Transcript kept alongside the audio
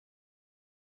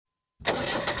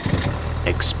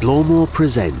Explore More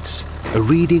presents a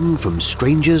reading from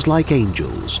Strangers Like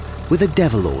Angels with a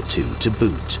devil or two to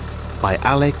boot by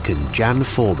Alec and Jan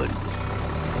Foreman.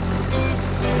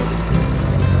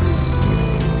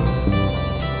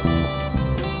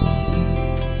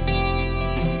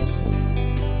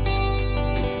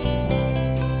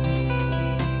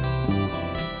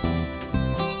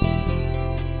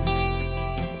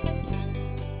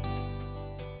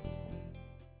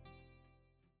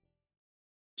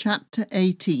 Chapter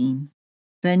 18.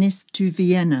 Venice to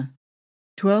Vienna,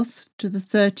 12th to the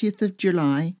 30th of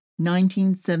July,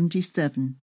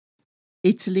 1977.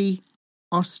 Italy,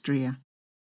 Austria.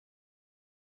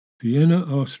 Vienna,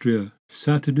 Austria,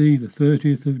 Saturday the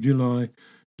 30th of July,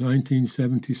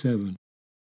 1977.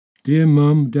 Dear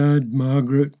Mum, Dad,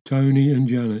 Margaret, Tony and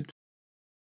Janet.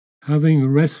 Having a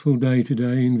restful day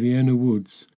today in Vienna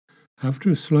woods. After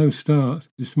a slow start,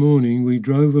 this morning we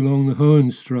drove along the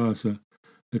Hohenstrasse,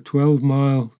 a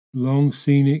 12-mile long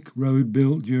scenic road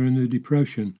built during the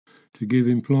Depression to give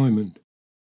employment.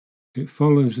 It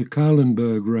follows the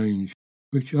Kahlenberg Range,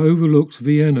 which overlooks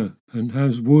Vienna and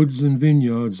has woods and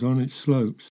vineyards on its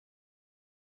slopes.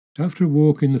 After a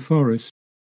walk in the forest,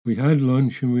 we had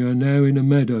lunch and we are now in a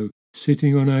meadow,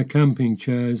 sitting on our camping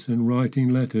chairs and writing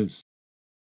letters.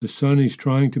 The sun is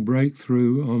trying to break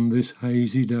through on this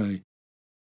hazy day.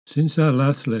 Since our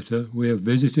last letter, we have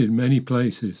visited many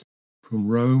places. From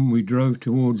Rome we drove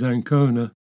towards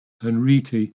Ancona and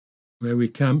Rieti, where we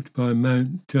camped by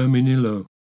Mount Terminillo,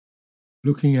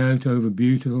 looking out over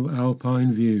beautiful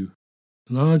alpine view.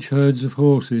 Large herds of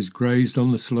horses grazed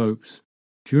on the slopes.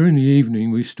 During the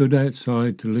evening we stood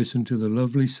outside to listen to the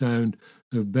lovely sound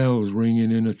of bells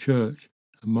ringing in a church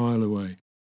a mile away.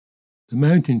 The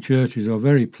mountain churches are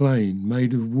very plain,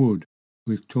 made of wood,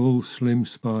 with tall, slim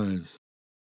spires.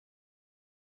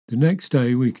 The next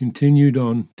day we continued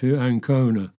on to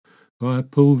Ancona via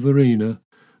Pulverina,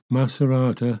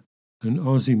 Macerata and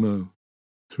Osimo,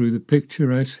 through the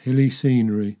picturesque hilly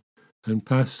scenery and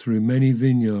passed through many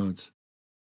vineyards.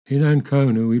 In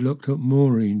Ancona we looked up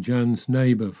Maureen, Jan's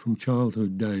neighbour from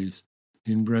childhood days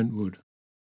in Brentwood.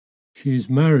 She is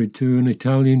married to an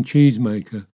Italian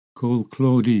cheesemaker called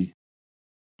Claudie.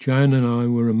 Jan and I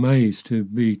were amazed to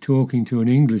be talking to an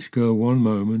English girl one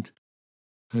moment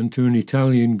and to an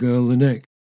Italian girl the next,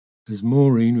 as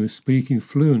Maureen was speaking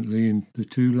fluently in the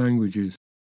two languages,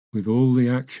 with all the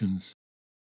accents.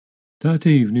 That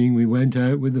evening we went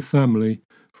out with the family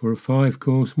for a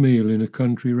 5-course meal in a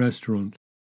country restaurant.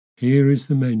 Here is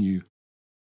the menu: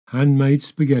 handmade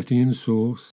spaghetti and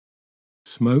sauce,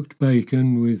 smoked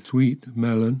bacon with sweet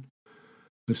melon,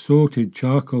 assorted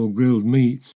charcoal grilled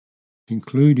meats,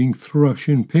 including thrush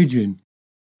and pigeon,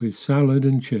 with salad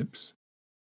and chips.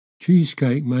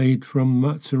 Cheesecake made from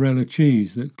mozzarella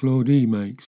cheese that Claudie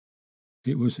makes.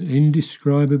 It was an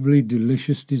indescribably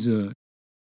delicious dessert.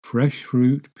 Fresh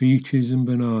fruit, peaches and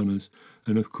bananas,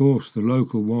 and of course the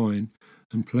local wine,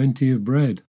 and plenty of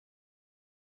bread.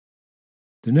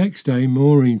 The next day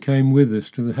Maureen came with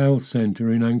us to the health centre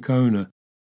in Ancona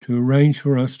to arrange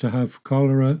for us to have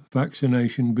cholera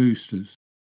vaccination boosters.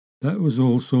 That was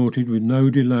all sorted with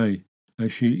no delay,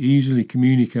 as she easily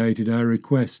communicated our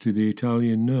request to the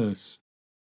Italian nurse.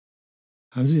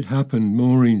 As it happened,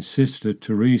 Maureen's sister,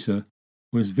 Teresa,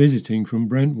 was visiting from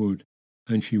Brentwood,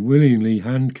 and she willingly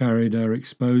hand-carried our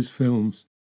exposed films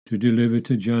to deliver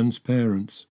to Jan's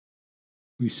parents.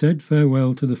 We said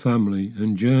farewell to the family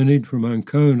and journeyed from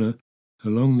Ancona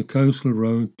along the coastal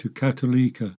road to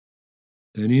Cattolica,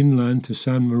 then inland to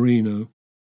San Marino,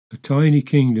 a tiny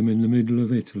kingdom in the middle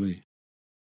of Italy.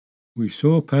 We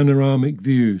saw panoramic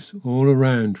views all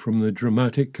around from the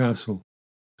dramatic castle,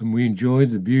 and we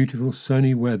enjoyed the beautiful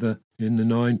sunny weather in the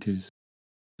 90s.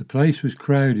 The place was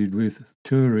crowded with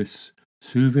tourists,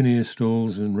 souvenir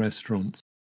stalls and restaurants.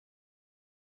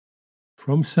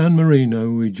 From San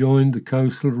Marino we joined the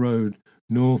coastal road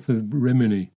north of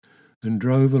Rimini and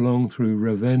drove along through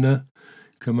Ravenna,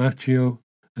 Comacchio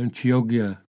and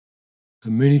Chioggia, a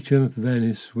miniature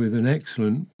Venice with an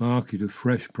excellent market of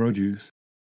fresh produce.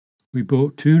 We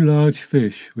bought 2 large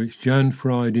fish which Jan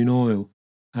fried in oil,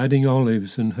 adding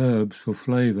olives and herbs for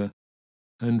flavour,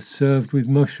 and served with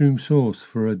mushroom sauce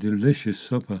for a delicious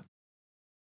supper.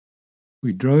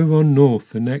 We drove on north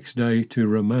the next day to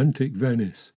romantic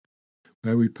Venice,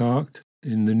 where we parked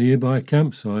in the nearby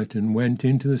campsite and went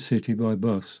into the city by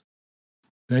bus.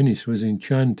 Venice was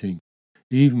enchanting,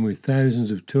 even with thousands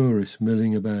of tourists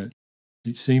milling about.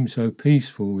 It seemed so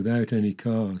peaceful without any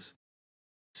cars.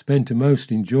 Spent a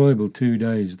most enjoyable 2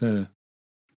 days there.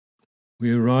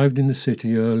 We arrived in the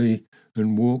city early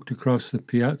and walked across the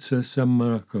Piazza San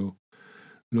Marco,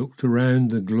 looked around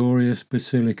the glorious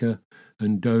basilica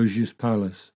and Doge's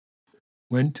Palace.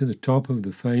 Went to the top of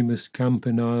the famous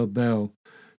Campanile Bell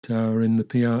Tower in the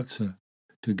piazza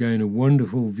to gain a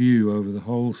wonderful view over the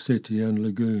whole city and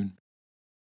lagoon.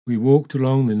 We walked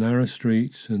along the narrow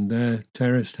streets and their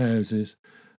terraced houses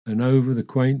and over the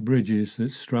quaint bridges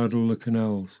that straddle the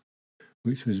canals,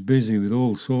 which was busy with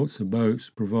all sorts of boats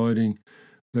providing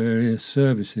various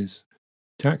services: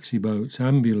 taxi boats,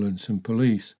 ambulance and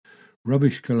police,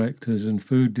 rubbish collectors and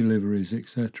food deliveries,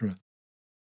 etc.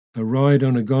 A ride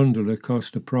on a gondola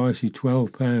cost a pricey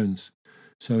 £12,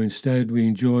 so instead we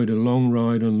enjoyed a long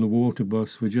ride on the water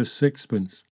bus for just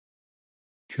sixpence.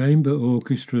 Chamber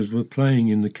orchestras were playing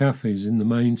in the cafes in the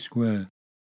main square.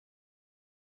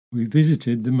 We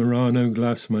visited the Murano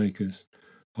glassmakers.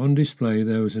 On display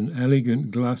there was an elegant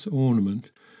glass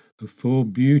ornament of 4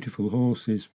 beautiful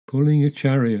horses pulling a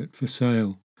chariot for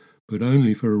sale, but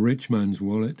only for a rich man's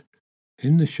wallet.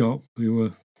 In the shop we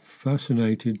were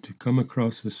fascinated to come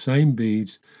across the same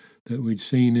beads that we'd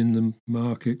seen in the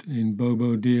market in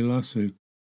Bobo Dioulasso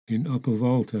in Upper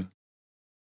Volta.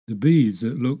 The beads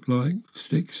that looked like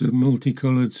sticks of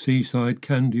multicoloured seaside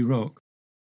candy rock.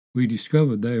 We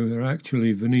discovered they were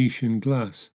actually Venetian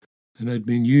glass and had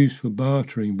been used for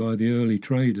bartering by the early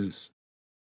traders.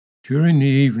 During the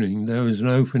evening there was an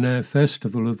open-air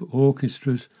festival of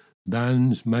orchestras,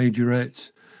 bands,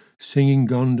 majorettes, singing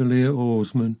gondolier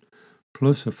oarsmen,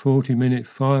 plus a 40-minute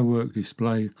firework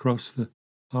display across the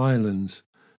islands.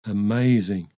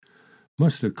 Amazing.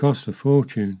 Must have cost a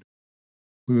fortune.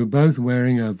 We were both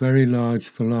wearing our very large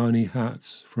Fulani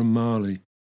hats from Mali,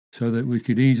 so that we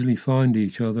could easily find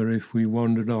each other if we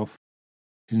wandered off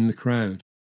in the crowd.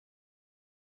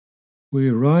 We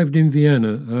arrived in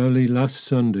Vienna early last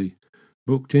Sunday,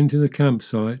 booked into the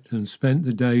campsite and spent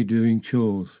the day doing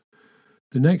chores.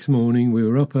 The next morning we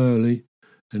were up early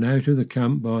and out of the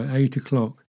camp by 8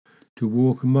 o'clock to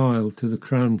walk a mile to the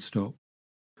tram stop.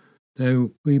 There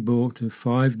we bought a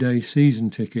 5-day season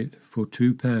ticket for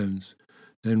 £2,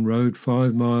 then rode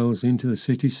 5 miles into the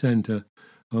city centre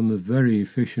on the very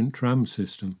efficient tram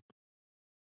system.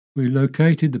 We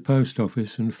located the post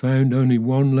office and found only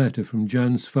one letter from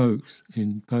Jan's folks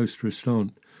in Poste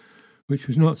Restante, which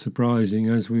was not surprising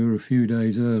as we were a few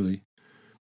days early.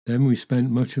 Then we spent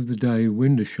much of the day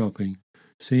window shopping,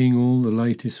 seeing all the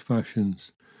latest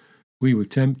fashions. We were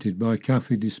tempted by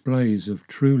cafe displays of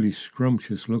truly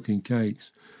scrumptious-looking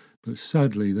cakes, but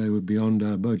sadly they were beyond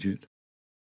our budget.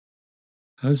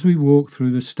 As we walked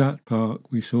through the Stadtpark,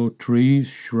 we saw trees,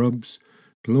 shrubs,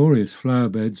 glorious flower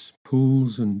beds,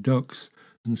 pools and ducks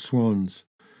and swans,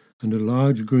 and a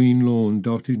large green lawn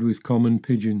dotted with common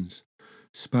pigeons,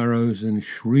 sparrows and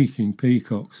shrieking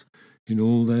peacocks in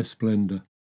all their splendour.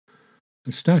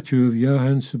 A statue of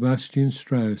Johann Sebastian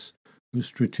Strauss was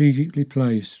strategically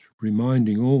placed,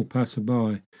 reminding all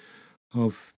passer-by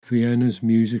of Vienna's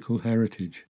musical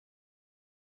heritage.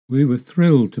 We were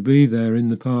thrilled to be there in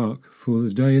the park for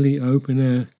the daily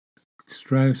open-air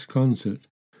Strauss concert,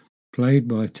 played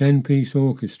by a 10-piece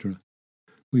orchestra.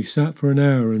 We sat for an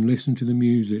hour and listened to the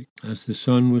music as the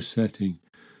sun was setting,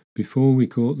 before we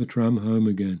caught the tram home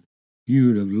again. You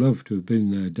would have loved to have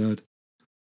been there, Dad.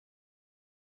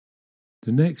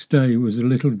 The next day was a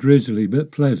little drizzly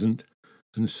but pleasant,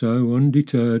 and so,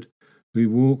 undeterred, we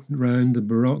walked round the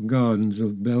Baroque gardens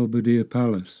of Belvedere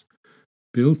Palace,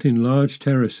 built in large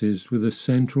terraces with a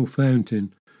central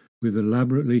fountain with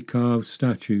elaborately carved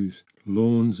statues,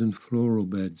 lawns and floral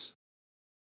beds.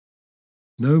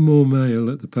 No more mail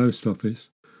at the post office,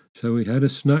 so we had a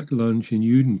snack lunch in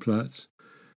Judenplatz,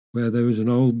 where there was an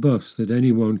old bus that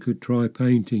anyone could try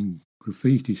painting,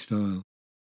 graffiti style.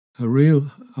 A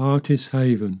real artist's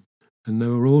haven, and there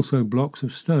were also blocks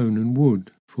of stone and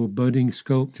wood for budding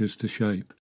sculptures to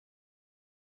shape.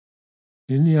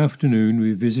 In the afternoon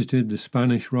we visited the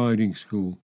Spanish riding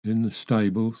school. In the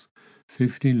stables,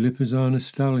 50 Lipizzaner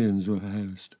stallions were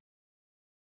housed,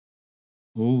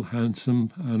 all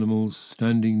handsome animals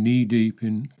standing knee-deep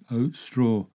in oat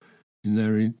straw in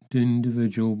their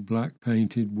individual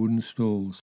black-painted wooden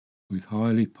stalls with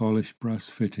highly polished brass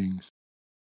fittings.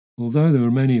 Although there were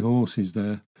many horses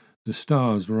there, the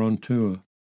stars were on tour,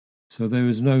 so there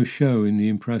was no show in the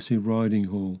impressive riding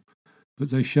hall,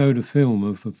 but they showed a film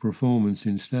of the performance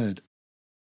instead.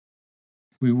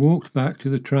 We walked back to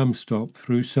the tram stop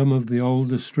through some of the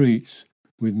older streets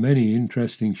with many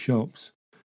interesting shops.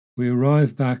 We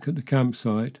arrived back at the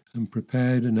campsite and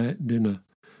prepared and ate dinner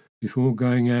before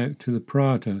going out to the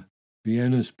Prater,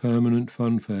 Vienna's permanent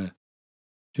fun fair.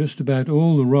 Just about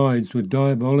all the rides were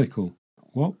diabolical.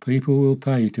 What people will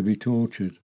pay to be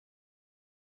tortured.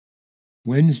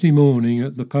 Wednesday morning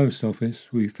at the post office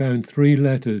we found 3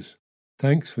 letters.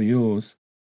 Thanks for yours.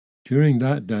 During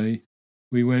that day,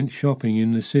 we went shopping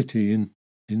in the city in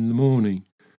the morning,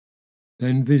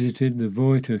 then visited the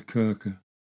Wouterkerke,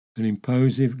 an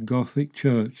imposing Gothic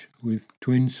church with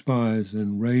twin spires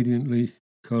and radiantly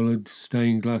coloured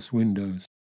stained glass windows.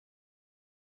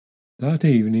 That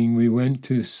evening we went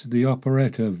to the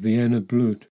operetta Vienna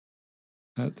Blut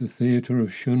at the theatre of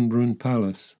Schönbrunn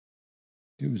Palace.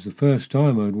 It was the first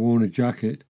time I'd worn a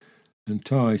jacket and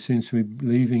tie since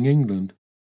leaving England,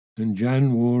 and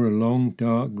Jan wore a long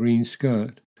dark green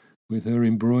skirt with her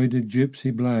embroidered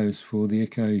gypsy blouse for the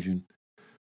occasion.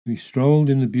 We strolled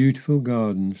in the beautiful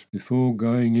gardens before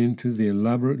going into the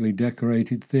elaborately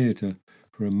decorated theatre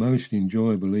for a most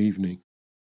enjoyable evening.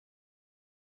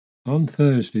 On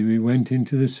Thursday we went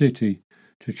into the city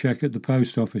to check at the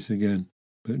post office again,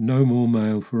 but no more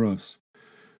mail for us.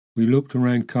 We looked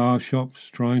around car shops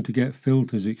trying to get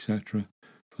filters, etc.,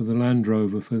 for the Land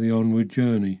Rover for the onward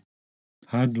journey.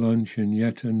 Had lunch in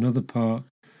yet another park,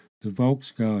 the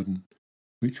Volksgarten,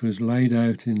 which was laid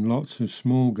out in lots of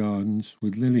small gardens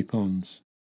with lily ponds.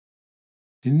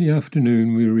 In the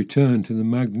afternoon we returned to the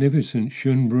magnificent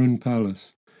Schönbrunn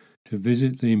Palace to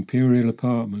visit the imperial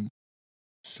apartment.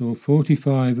 Saw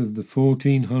 45 of the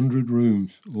 1,400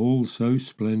 rooms, all so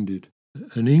splendid.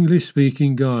 An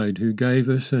English-speaking guide who gave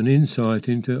us an insight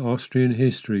into Austrian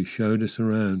history showed us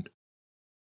around.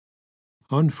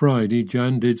 On Friday,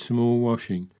 Jan did some more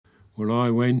washing, while I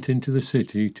went into the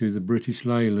city to the British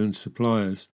Leyland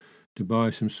suppliers to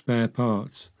buy some spare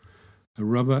parts, a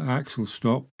rubber axle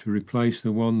stop to replace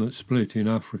the one that split in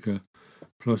Africa,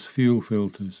 plus fuel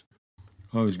filters.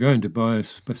 I was going to buy a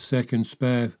second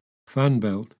spare fan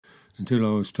belt until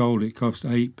I was told it cost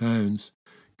 £8,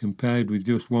 compared with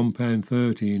just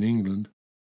 £1.30 in England.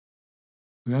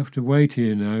 We have to wait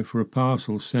here now for a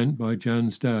parcel sent by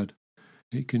Jan's dad.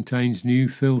 It contains new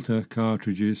filter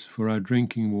cartridges for our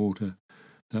drinking water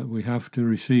that we have to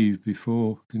receive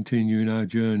before continuing our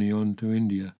journey on to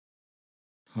India.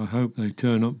 I hope they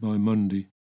turn up by Monday.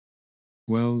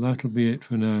 Well, that'll be it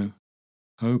for now.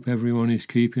 Hope everyone is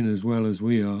keeping as well as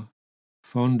we are.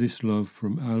 Fondest love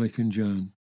from Alec and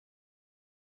Jan.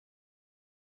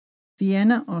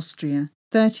 Vienna, Austria,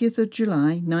 30th of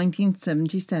July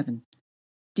 1977.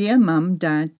 Dear Mum,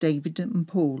 Dad, David and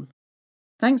Paul,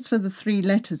 thanks for the 3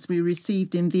 letters we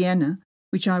received in Vienna,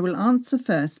 which I will answer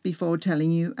first before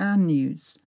telling you our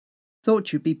news.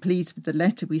 Thought you'd be pleased with the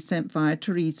letter we sent via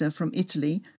Teresa from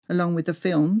Italy, along with the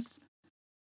films.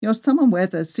 Your summer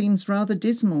weather seems rather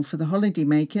dismal for the holiday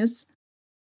makers.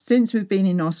 Since we've been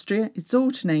in Austria, it's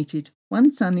alternated,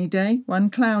 one sunny day, one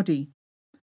cloudy.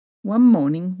 One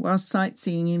morning, while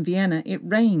sightseeing in Vienna, it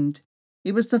rained.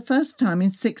 It was the first time in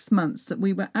 6 months that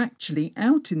we were actually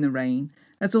out in the rain,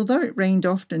 as although it rained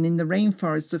often in the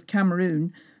rainforests of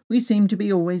Cameroon, we seemed to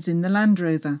be always in the Land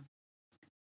Rover.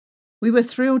 We were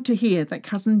thrilled to hear that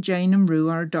Cousin Jane and Rue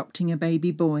are adopting a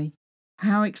baby boy.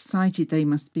 How excited they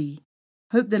must be.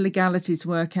 Hope the legalities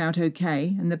work out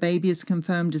okay and the baby is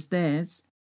confirmed as theirs.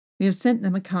 We have sent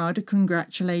them a card of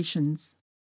congratulations.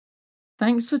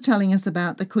 Thanks for telling us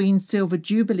about the Queen's Silver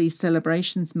Jubilee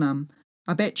celebrations, Mum.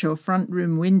 I bet your front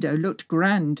room window looked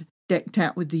grand, decked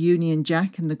out with the Union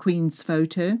Jack and the Queen's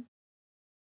photo.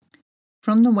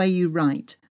 From the way you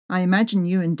write, I imagine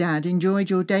you and Dad enjoyed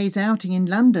your day's outing in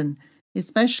London,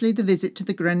 especially the visit to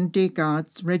the Grenadier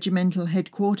Guards regimental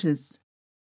headquarters.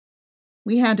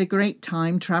 We had a great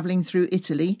time travelling through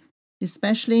Italy,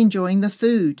 especially enjoying the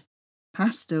food.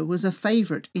 Pasta was a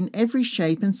favourite in every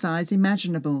shape and size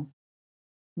imaginable.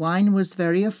 Wine was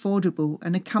very affordable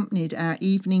and accompanied our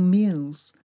evening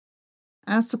meals.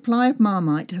 Our supply of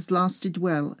Marmite has lasted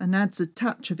well and adds a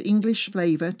touch of English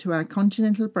flavour to our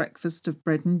continental breakfast of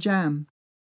bread and jam.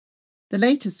 The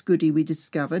latest goodie we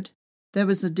discovered, there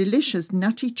was a delicious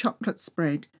nutty chocolate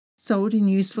spread sold in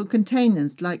useful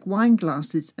containers like wine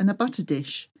glasses and a butter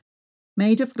dish.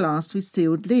 Made of glass with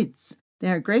sealed lids, they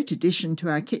are a great addition to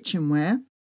our kitchenware.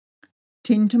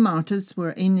 Tin tomatoes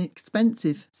were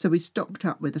inexpensive, so we stocked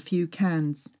up with a few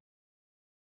cans.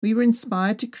 We were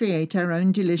inspired to create our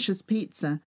own delicious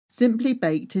pizza, simply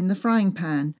baked in the frying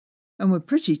pan, and were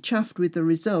pretty chuffed with the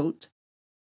result.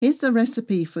 Here's the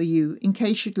recipe for you in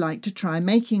case you'd like to try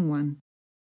making one.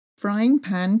 Frying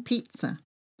pan pizza.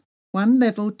 1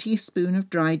 level teaspoon of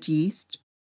dried yeast,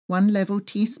 1 level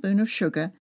teaspoon of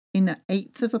sugar in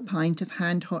 1/8 of a pint of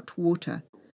hand-hot water.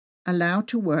 Allow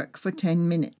to work for 10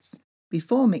 minutes,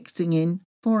 before mixing in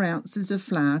 4 ounces of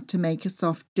flour to make a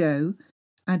soft dough,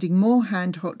 adding more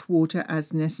hand-hot water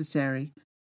as necessary.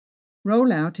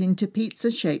 Roll out into pizza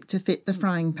shape to fit the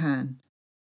frying pan.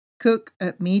 Cook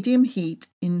at medium heat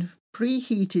in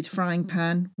preheated frying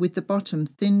pan with the bottom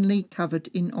thinly covered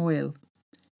in oil.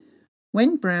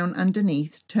 When brown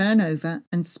underneath, turn over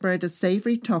and spread a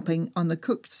savoury topping on the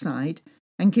cooked side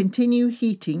and continue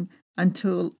heating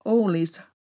until all is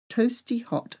toasty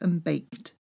hot and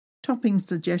baked. Topping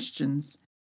suggestions: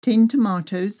 tinned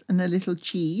tomatoes and a little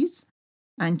cheese,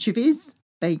 anchovies,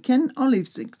 bacon,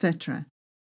 olives, etc.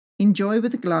 Enjoy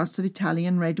with a glass of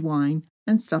Italian red wine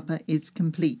and supper is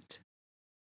complete.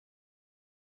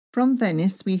 From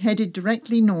Venice we headed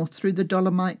directly north through the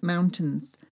Dolomite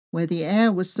Mountains, where the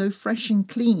air was so fresh and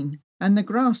clean and the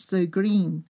grass so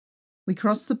green. We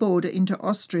crossed the border into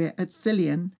Austria at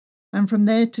Sillien, and from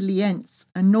there to Lienz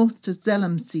and north to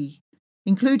Zellamsee,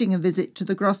 including a visit to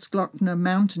the Grossglockner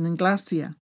mountain and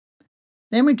glacier.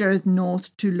 Then we drove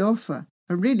north to Lofer,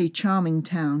 a really charming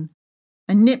town,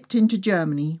 and nipped into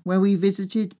Germany, where we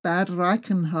visited Bad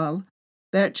Reichenhall,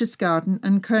 Berchtesgaden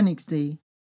and Königssee.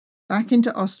 Back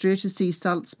into Austria to see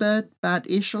Salzburg, Bad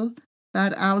Ischl,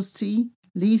 Bad Aussee,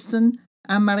 Liesen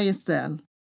and Mariazell,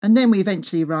 and then we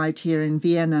eventually arrived here in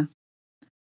Vienna.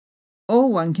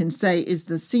 All one can say is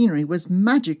the scenery was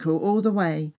magical all the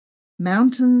way.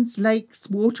 Mountains, lakes,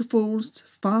 waterfalls,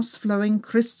 fast-flowing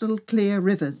crystal-clear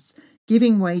rivers,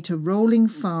 giving way to rolling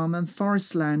farm and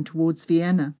forest land towards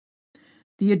Vienna.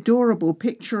 The adorable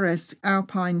picturesque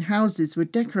alpine houses were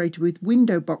decorated with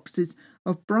window boxes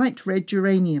of bright red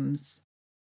geraniums.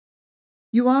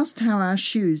 You asked how our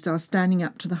shoes are standing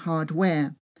up to the hard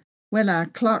wear. Well, our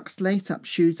Clarks lace-up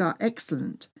shoes are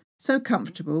excellent, so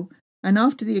comfortable, and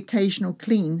after the occasional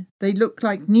clean, they look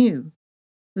like new.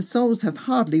 The soles have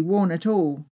hardly worn at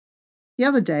all. The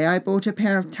other day I bought a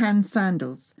pair of tan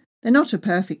sandals. They're not a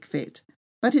perfect fit,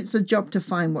 but it's a job to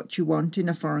find what you want in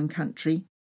a foreign country,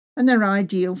 and they're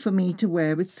ideal for me to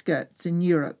wear with skirts in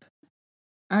Europe.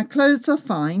 Our clothes are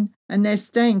fine, and they're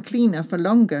staying cleaner for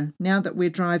longer now that we're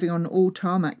driving on all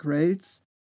tarmac roads.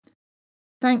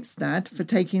 Thanks, Dad, for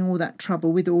taking all that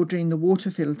trouble with ordering the water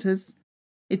filters.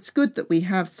 It's good that we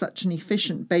have such an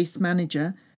efficient base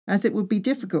manager, as it would be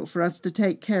difficult for us to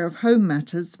take care of home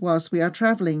matters whilst we are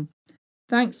travelling.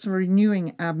 Thanks for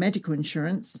renewing our medical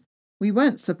insurance. We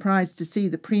weren't surprised to see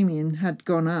the premium had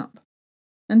gone up.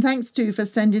 And thanks too for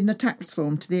sending the tax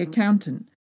form to the accountant,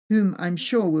 whom I'm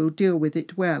sure will deal with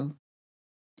it well.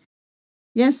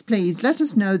 Yes, please, let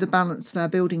us know the balance of our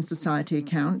Building Society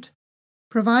account.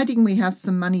 Providing we have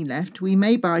some money left, we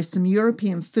may buy some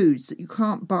European foods that you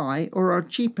can't buy or are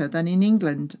cheaper than in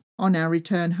England on our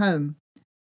return home.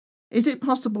 Is it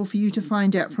possible for you to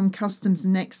find out from Customs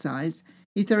and Excise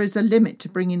if there is a limit to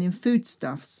bringing in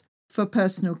foodstuffs for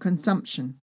personal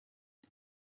consumption?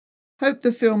 Hope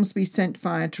the films we sent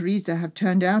via Teresa have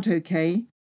turned out okay.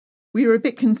 We were a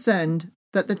bit concerned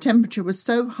that the temperature was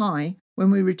so high when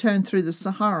we returned through the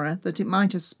Sahara that it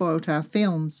might have spoilt our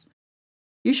films.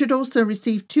 You should also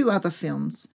receive 2 other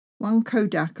films, one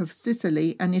Kodak of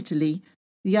Sicily and Italy,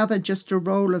 the other just a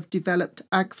roll of developed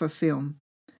Agfa film.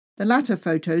 The latter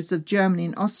photos of Germany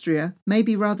and Austria may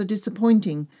be rather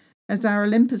disappointing, as our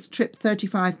Olympus Trip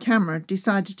 35 camera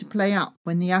decided to play up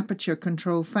when the aperture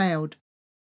control failed.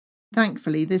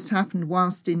 Thankfully, this happened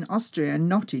whilst in Austria and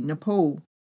not in Nepal.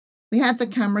 We had the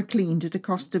camera cleaned at a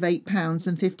cost of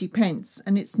 £8.50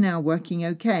 and it's now working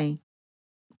okay.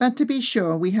 But to be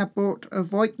sure, we have bought a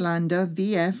Voigtlander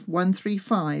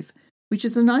VF135, which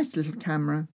is a nice little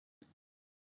camera.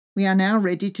 We are now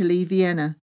ready to leave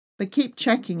Vienna, but keep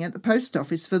checking at the post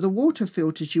office for the water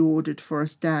filters you ordered for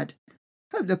us, Dad.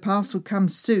 Hope the parcel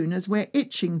comes soon, as we're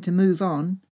itching to move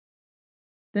on.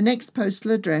 The next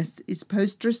postal address is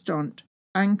Post Restaurant,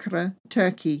 Ankara,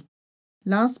 Turkey.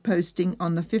 Last posting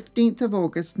on the 15th of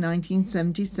August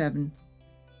 1977.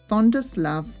 Fondest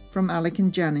love from Alec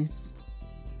and Janice.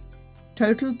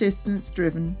 Total distance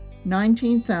driven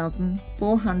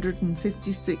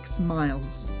 19,456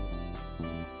 miles.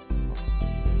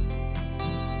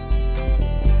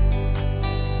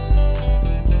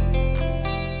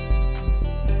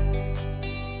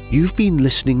 You've been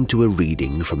listening to a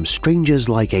reading from Strangers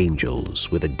Like Angels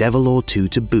with a Devil or Two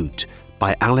to Boot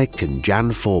by Alec and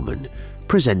Jan Foreman,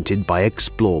 presented by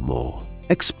Explore More.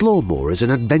 Explore More is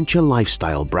an adventure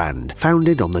lifestyle brand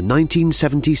founded on the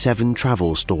 1977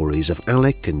 travel stories of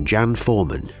Alec and Jan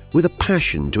Foreman, with a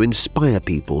passion to inspire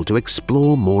people to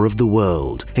explore more of the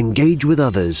world, engage with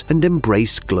others, and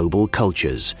embrace global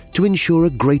cultures to ensure a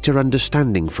greater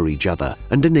understanding for each other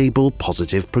and enable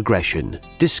positive progression.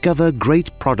 Discover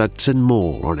great products and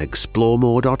more on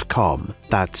exploremore.com.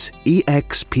 That's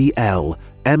EXPLMORE.com.